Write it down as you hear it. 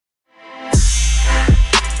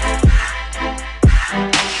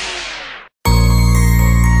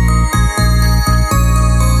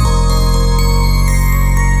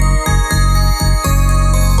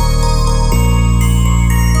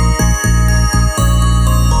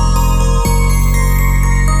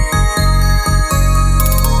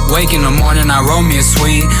Wake in the morning, I roll me a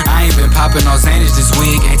sweet. I ain't been popping no Xanax this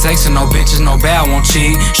week. Ain't texting no bitches, no bad, won't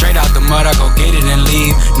cheat. Straight out the mud, I go get it and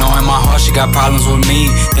leave. Knowing my heart, she got problems with me.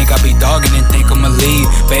 Think I be dogging and think I'ma leave.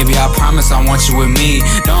 Baby, I promise I want you with me.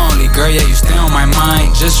 The only girl, yeah, you stay on my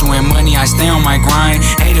mind. Just you and money, I stay on my grind.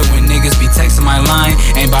 Hate it when niggas be texting my line.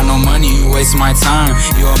 Ain't about no money, you wasting my time.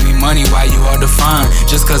 You owe me money, why you hard to find?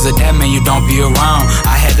 Just cause of that, man, you don't be around.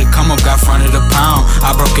 I had to come up, got fronted a pound.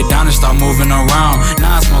 I broke it down and start moving around.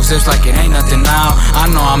 Now I smoke zips like it ain't nothing now.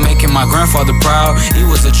 I know I'm making my grandfather proud. He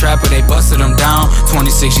was a trapper, they busted him down.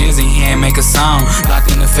 26 years and he ain't make a sound.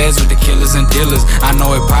 Locked in the feds with the killers and dealers. I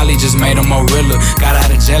know it probably just made him more realer. Got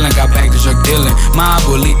out of jail and got back to drug dealing. My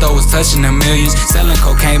abuelito was touching the millions. Selling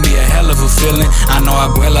cocaine be a hell of a feeling. I know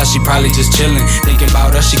Abuela, she probably just chilling. Thinking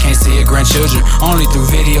about us, she can't see her grandchildren. Only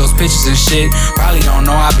through videos, pictures and shit. Probably don't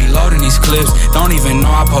know I be loading these clips. Don't even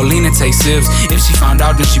know I Paulina take sips. If she found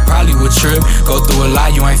out, then she probably would trip. Go through a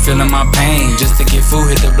lot, you ain't feeling my pain. Just to get food,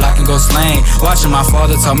 hit the block and go slang. Watching my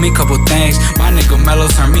father taught me couple things. My nigga Mello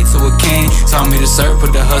turned me to a king. Taught me to serve,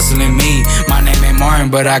 put the hustle in me. My name ain't Martin,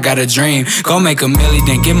 but I got a dream. Go make a milli,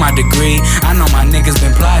 then get my degree. I know my niggas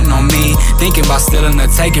been plotting on me. Thinking about stealing to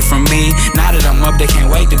take it from me. Now that I'm up, they can't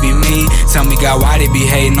wait to be me. Tell me, God, why they be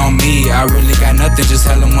hating on me? I really got nothing, just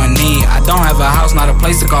hell in one knee. I don't have a house, not a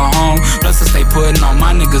place to call home. Plus I stay putting all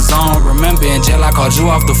my niggas on. Remember in jail, I called you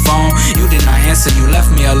off the phone. You did not answer, you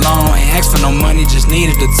left me alone. Ain't asked for no money, just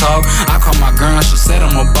needed to talk. I called my girl, she said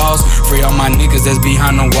I'm a boss. Free all my niggas that's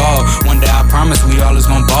behind the wall. One day I promise we all is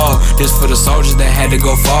gon' ball. This for the soldiers that had to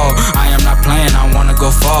go fall. I am not playing, I wanna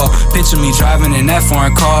go fall. Picture me driving in that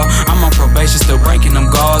foreign car. I'm on probation, still breaking them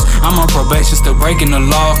gauze. I'm on probation, still breaking the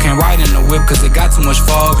law. Can't ride in the whip cause it got too much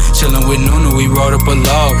fog. Chillin' with Nunu, we rode up a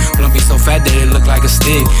log. Blunt be so fat that it look like a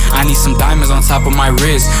stick. I need some diamonds on top of my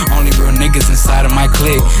wrist. Only real niggas inside of my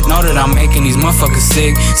clique. Know that I'm making these motherfuckers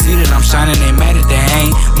sick. See that I'm shining, they mad at they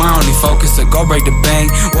ain't. My only focus to go break the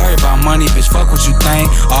bank. Worry about money, bitch, fuck what you think.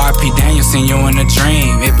 R.I.P. Daniel, seen you in a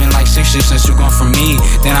dream. It been like 6 years since you gone from me.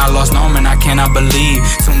 Then I lost Norman, I cannot believe.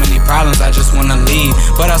 Too many problems, I just wanna leave.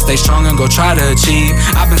 But I stay strong and go try to achieve.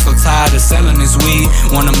 I've been so tired of selling this weed.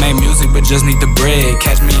 Wanna make music, but just need the bread.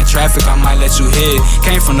 Catch me in traffic, I might let you hit.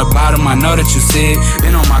 Came from the bottom, I know that you see it.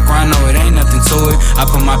 Been on my grind, no, it ain't nothing to it. I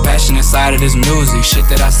put my passion inside of this music. Shit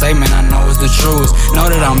that I say, man, I know it's the truest. Know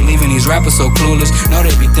that I'm leaving these rappers so clueless. Know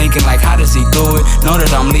they be thinking like, how does he do it? Know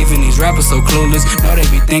that I'm leaving these rappers so clueless. Know they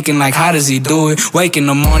be thinking like, how does he do it? Wake in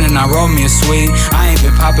the morning, I roll me a sweet. I ain't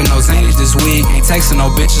been popping no Xanax this week. Ain't texting no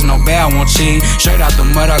bitches, no bad, won't cheat. Straight out the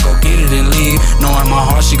mud, I go get it and leave. Knowing my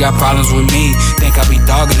heart, she got problems with me. Think I be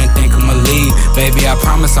dogging and think I'ma leave. Baby, I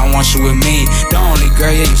promise I want you with me. The only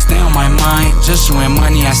girl, yeah, you stay on my mind. Just you and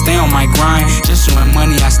money, I stay on my grind. Just you and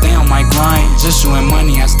money, I stay on my grind. Just you and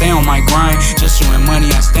money, I stay on my grind. Just you and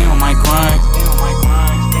money, I stay on my grind.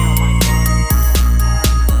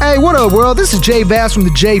 Hey, what up, world? This is Jay Bass from The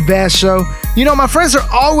Jay Bass Show. You know, my friends are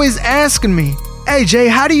always asking me, hey, Jay,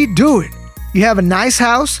 how do you do it? You have a nice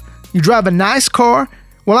house, you drive a nice car.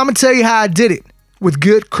 Well, I'm going to tell you how I did it with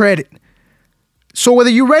good credit. So whether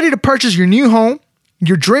you're ready to purchase your new home,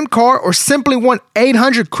 your dream car, or simply want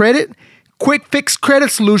 800 credit, Quick Fix Credit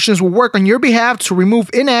Solutions will work on your behalf to remove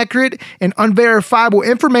inaccurate and unverifiable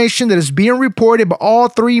information that is being reported by all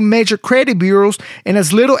 3 major credit bureaus in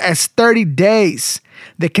as little as 30 days.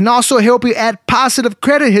 They can also help you add positive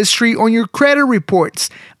credit history on your credit reports.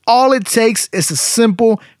 All it takes is a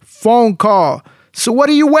simple phone call. So what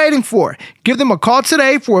are you waiting for? Give them a call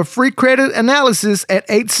today for a free credit analysis at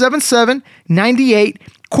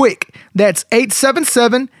 877-98-QUICK. That's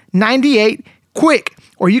 877-98-QUICK.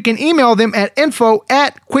 Or you can email them at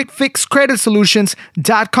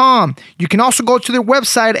info@quickfixcreditsolutions.com. You can also go to their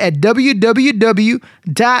website at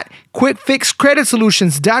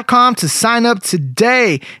www.quickfixcreditsolutions.com to sign up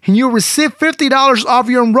today. And you'll receive $50 off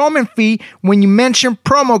your enrollment fee when you mention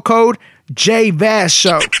promo code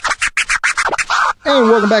JVASShow. And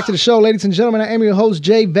welcome back to the show, ladies and gentlemen. I am your host,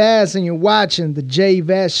 Jay Vass, and you're watching the Jay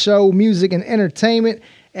Vass Show, music and entertainment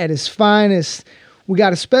at its finest. We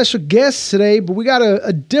got a special guest today, but we got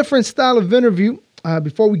a different style of interview.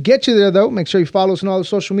 Before we get you there, though, make sure you follow us on all the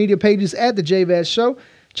social media pages at The Jay Vass Show.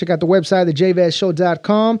 Check out the website,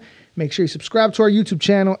 thejvassshow.com. Make sure you subscribe to our YouTube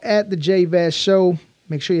channel at The Jay Vass Show.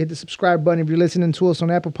 Make sure you hit the subscribe button if you're listening to us on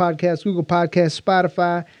Apple Podcasts, Google Podcasts,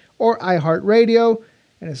 Spotify, or iHeartRadio.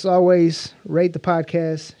 And as always, rate the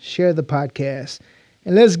podcast, share the podcast.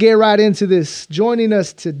 And let's get right into this. Joining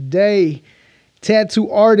us today, tattoo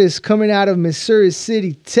artist coming out of Missouri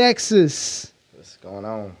City, Texas. What's going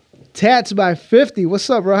on? TatsbyFifty. What's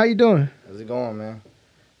up, bro? How you doing? How's it going, man?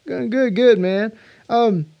 Good, man.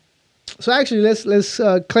 So actually, let's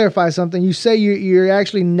clarify something. You say you're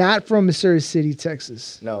actually not from Missouri City,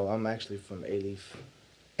 Texas. No, I'm actually from A-Leaf.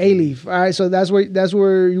 A-Leaf. All right, so that's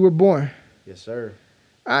where you were born. Yes, sir.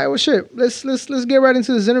 All right, well, shit. Let's get right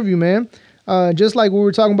into this interview, man. Just like we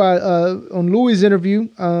were talking about on Louis' interview,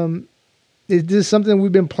 this is something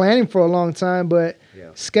we've been planning for a long time, but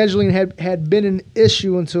scheduling had been an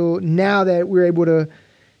issue until now that we're able to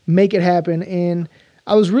make it happen. And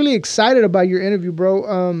I was really excited about your interview,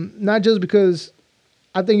 bro. Not just because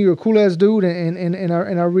I think you're a cool ass dude, and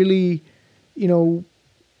I really,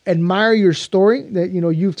 admire your story that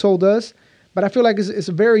you've told us, but I feel like it's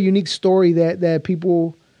a very unique story that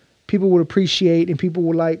people would appreciate and people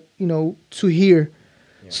would like to hear.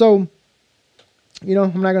 Yeah. So,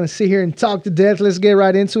 I'm not gonna sit here and talk to death. Let's get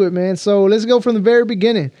right into it, man. So let's go from the very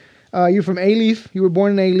beginning. You're from A-Leaf. You were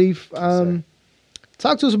born in A-Leaf.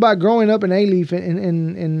 Talk to us about growing up in A-Leaf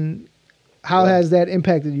and how has that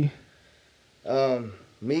impacted you?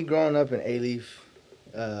 Me growing up in A-Leaf,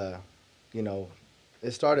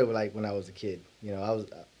 it started with, like, when I was a kid.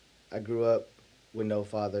 I grew up with no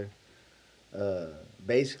father,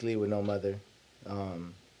 basically with no mother.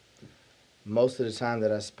 Most of the time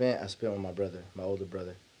that I spent with my brother, my older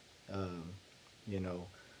brother.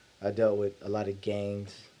 I dealt with a lot of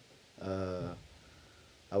gangs. I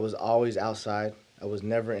was always outside. I was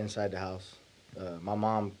never inside the house. My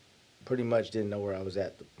mom pretty much didn't know where I was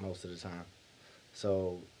at most of the time.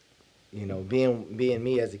 So, being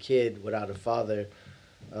me as a kid without a father,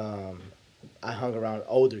 I hung around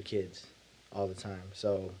older kids all the time.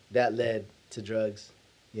 So that led to drugs,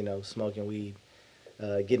 smoking weed,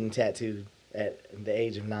 getting tattooed at the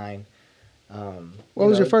age of 9. What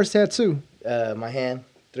was your first tattoo? My hand,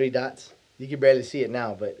 3 dots. You can barely see it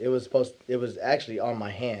now, but it was actually on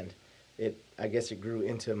my hand. I guess it grew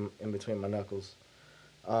in between my knuckles.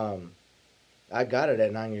 I got it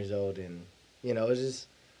at 9 years old, and it was just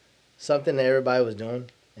something that everybody was doing,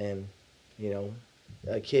 and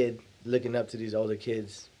a kid looking up to these older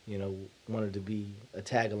kids, wanted to be a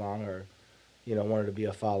tag along or wanted to be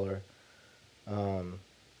a follower. And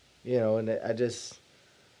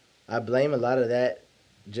I blame a lot of that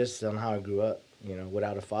just on how I grew up,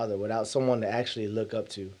 without a father, without someone to actually look up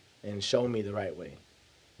to and show me the right way,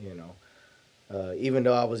 even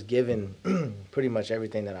though I was given pretty much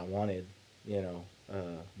everything that I wanted,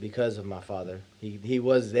 because of my father. He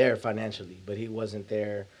was there financially, but he wasn't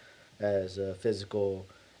there as a physical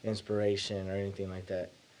inspiration or anything like that.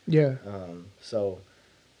 Yeah. So,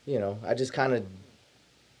 I just kind of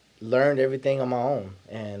learned everything on my own,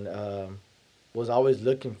 and was always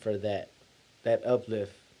looking for that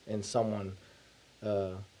uplift in someone,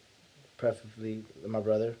 preferably my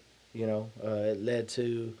brother. It led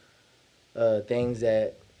to things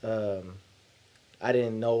that I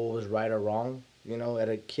didn't know was right or wrong. At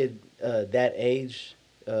a kid that age,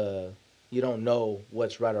 you don't know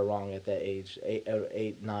what's right or wrong at that age,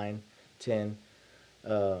 8, 9, 10.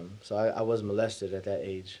 So I was molested at that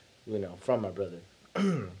age, from my brother.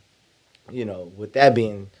 With that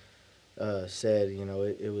being said,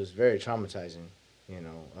 it was very traumatizing.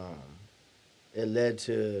 It led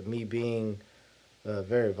to me being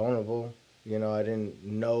very vulnerable. I didn't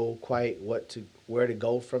know quite where to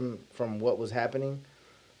go from what was happening.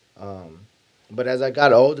 But as I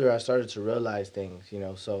got older, I started to realize things.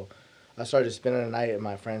 So I started spending the night at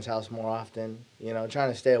my friend's house more often.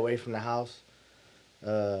 Trying to stay away from the house.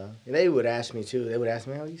 They would ask me too. They would ask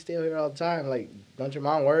me, "Oh, you stay here all the time? Like, don't your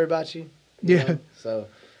mom worry about you?" Yeah. So,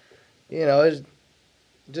 it's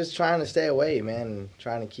just trying to stay away, man, and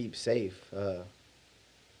trying to keep safe.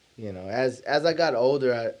 As I got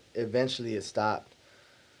older, eventually it stopped.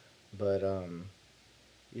 But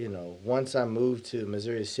once I moved to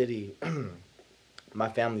Missouri City, my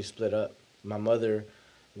family split up. My mother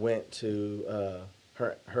went to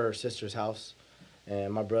her sister's house,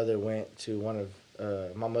 and my brother went to one of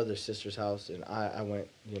my mother's sister's house, and I went,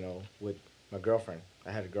 with my girlfriend.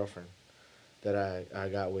 I had a girlfriend that I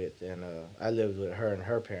got with, and I lived with her and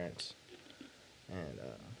her parents. And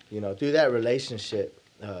through that relationship,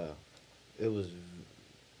 it was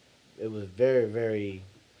very, very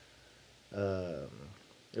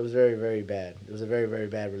it was very, very bad. It was a very, very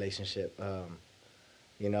bad relationship.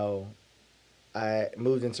 I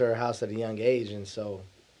moved into her house at a young age, and so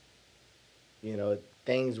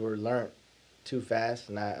things were learned too fast,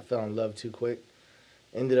 and I fell in love too quick.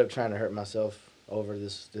 Ended up trying to hurt myself over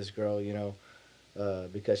this girl,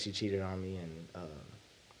 because she cheated on me,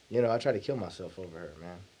 and I tried to kill myself over her,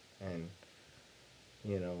 man. And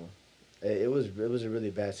it was a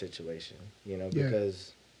really bad situation,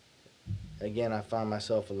 because again I found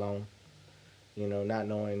myself alone, not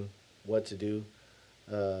knowing what to do.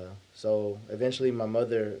 So eventually my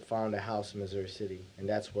mother found a house in Missouri City, and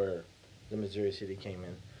that's where the Missouri City came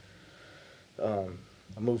in. I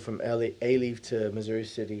moved from A-Leaf to Missouri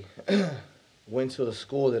City, went to a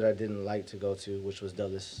school that I didn't like to go to, which was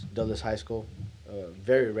Dulles High School,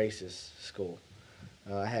 very racist school.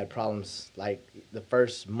 I had problems, like the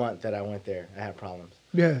first month that I went there, I had problems.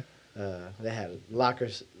 Yeah. They had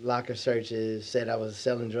locker searches, said I was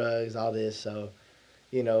selling drugs, all this. So,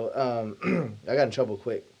 you know, I got in trouble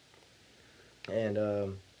quick. And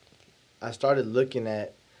I started looking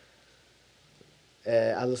at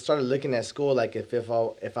school like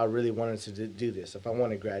if I really wanted to do this, if I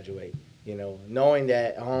wanted to graduate, you know, knowing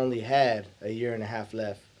that I only had a year and a half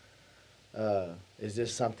left. Is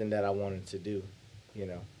this something that I wanted to do, you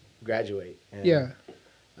know, graduate? And, yeah.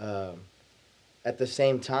 At the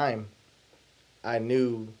same time, I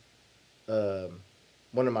knew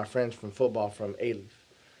one of my friends from football from A-Leaf,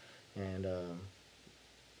 and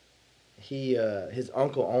his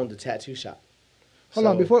uncle owned a tattoo shop. Hold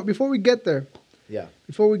on, before we get there. Yeah.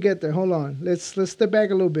 Before we get there, hold on. Let's step back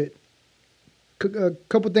a little bit. A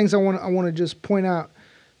couple things I want to just point out.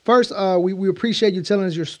 First, we appreciate you telling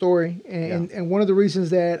us your story, and one of the reasons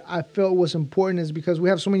that I felt was important is because we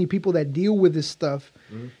have so many people that deal with this stuff,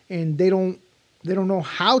 and they don't know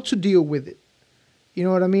how to deal with it. You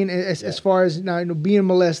know what I mean? As far as now, you know, being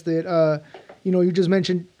molested, you know, you just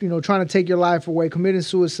mentioned, you know, trying to take your life away, committing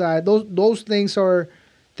suicide. Those things are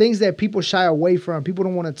things that people shy away from. People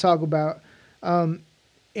don't want to talk about, and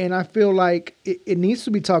I feel like it needs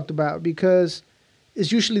to be talked about because it's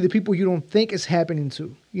usually the people you don't think it's happening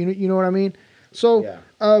to. You know what I mean? So,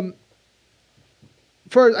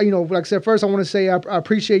 first, you know, like I said, first I want to say I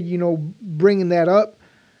appreciate, you know, bringing that up.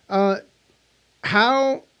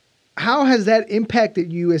 How has that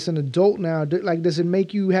impacted you as an adult now? Like, does it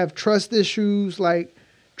make you have trust issues, like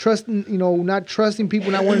trusting, you know, not trusting people,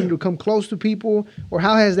 not wanting to come close to people, or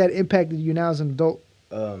how has that impacted you now as an adult?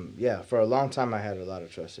 Yeah, for a long time I had a lot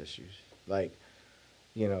of trust issues. Like,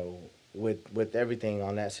 you know, with everything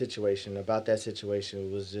on that situation, about that situation,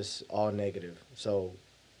 it was just all negative. So,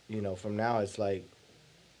 you know, from now it's like,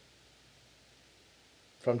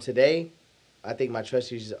 from today, I think my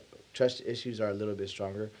trust issues are a little bit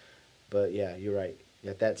stronger. But yeah, you're right.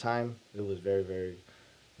 At that time, it was very, very,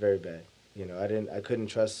 very bad. You know, I couldn't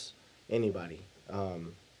trust anybody.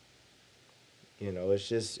 You know,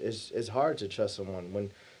 it's hard to trust someone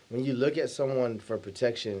when you look at someone for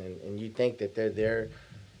protection and you think that they're there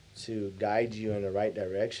to guide you in the right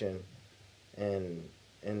direction, and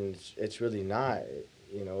it's really not.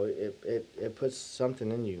 You know, it puts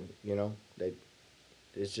something in you. You know, that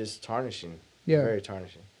it's just tarnishing. Yeah, very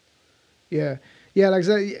tarnishing. Yeah. Yeah, like I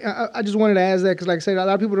said, I just wanted to ask that because, like I said, a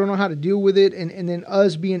lot of people don't know how to deal with it, and then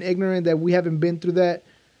us being ignorant that we haven't been through that,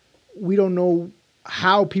 we don't know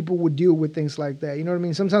how people would deal with things like that. You know what I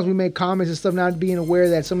mean? Sometimes we make comments and stuff not being aware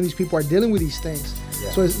that some of these people are dealing with these things.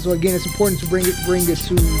 Yeah. So again, it's important to bring it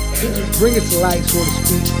to light, so to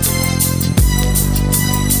speak.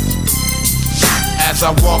 As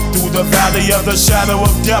I walk through the valley of the shadow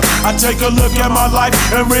of death, I take a look at my life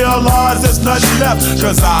and realize there's nothing left.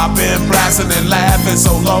 Cause I've been blasting and laughing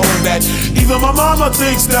so long that even my mama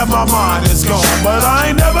thinks that my mind is gone. But I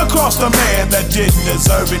ain't never crossed a man that didn't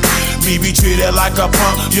deserve it. Me be treated like a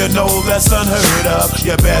punk, you know that's unheard of.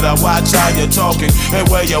 You better watch how you're talking and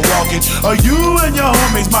where you're walking, or you and your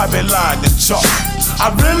homies might be lying in chalk. I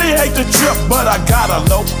really hate the trip, but I gotta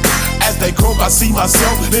low. As they croak, I see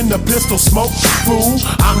myself in the pistol smoke. Fool,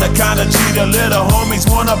 I'm the kind of G the little homies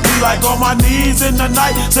wanna be like, on my knees in the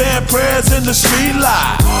night, saying prayers in the street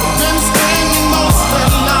light. Been spending most of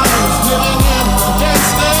their lives living in a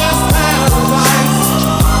gangster's paradise.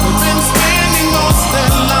 We've been spending most of their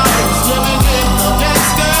lives living in a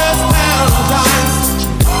gangster's paradise.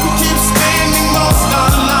 We keep spending most of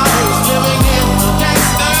our lives living in a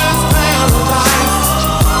gangster's paradise.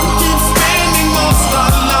 We keep spending most of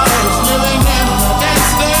our lives living in a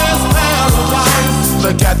gangster's paradise.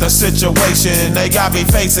 Look at the situation they got me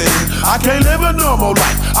facing. I can't live a normal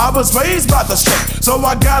life. I was raised by the state, so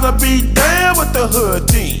I gotta be down with the hood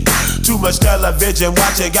team. Too much television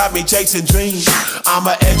watching got me chasing dreams. I'm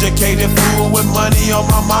an educated fool with money on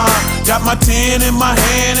my mind. Got my 10 in my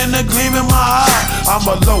hand and a gleam in my eye. I'm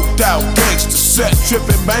a loped out gangster, set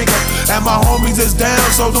tripping banker, and my homies is down,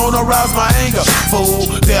 so don't arouse my anger. Fool,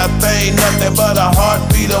 death ain't nothing but a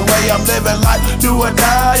heartbeat away. I'm living life, do or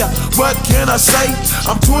die. What can I say?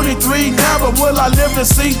 I'm 23 now, but will I live to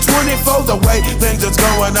see 24? The way things is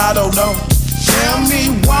going, I don't know. Tell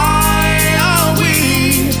me, why are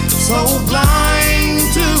we so blind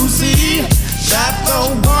to see that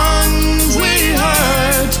the ones we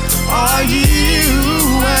hurt are you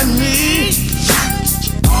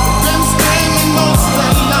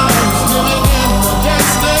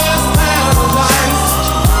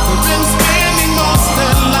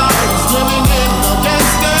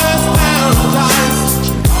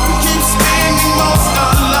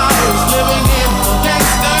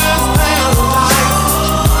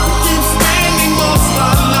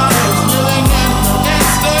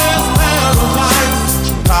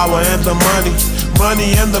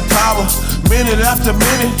money and the power. Minute after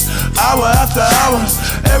minute, hour after hour,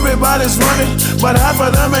 everybody's running, but half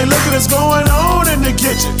of them ain't looking what's going on in the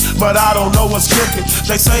kitchen. But I don't know what's cooking.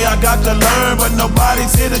 They say I got to learn, but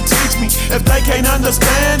nobody's here to teach me. If they can't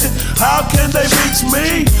understand it, how can they reach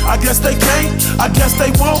me? I guess they can't, I guess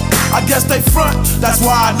they won't, I guess they front. That's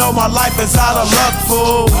why I know my life is out of luck,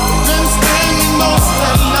 fool. Been spending most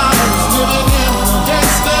their lives living in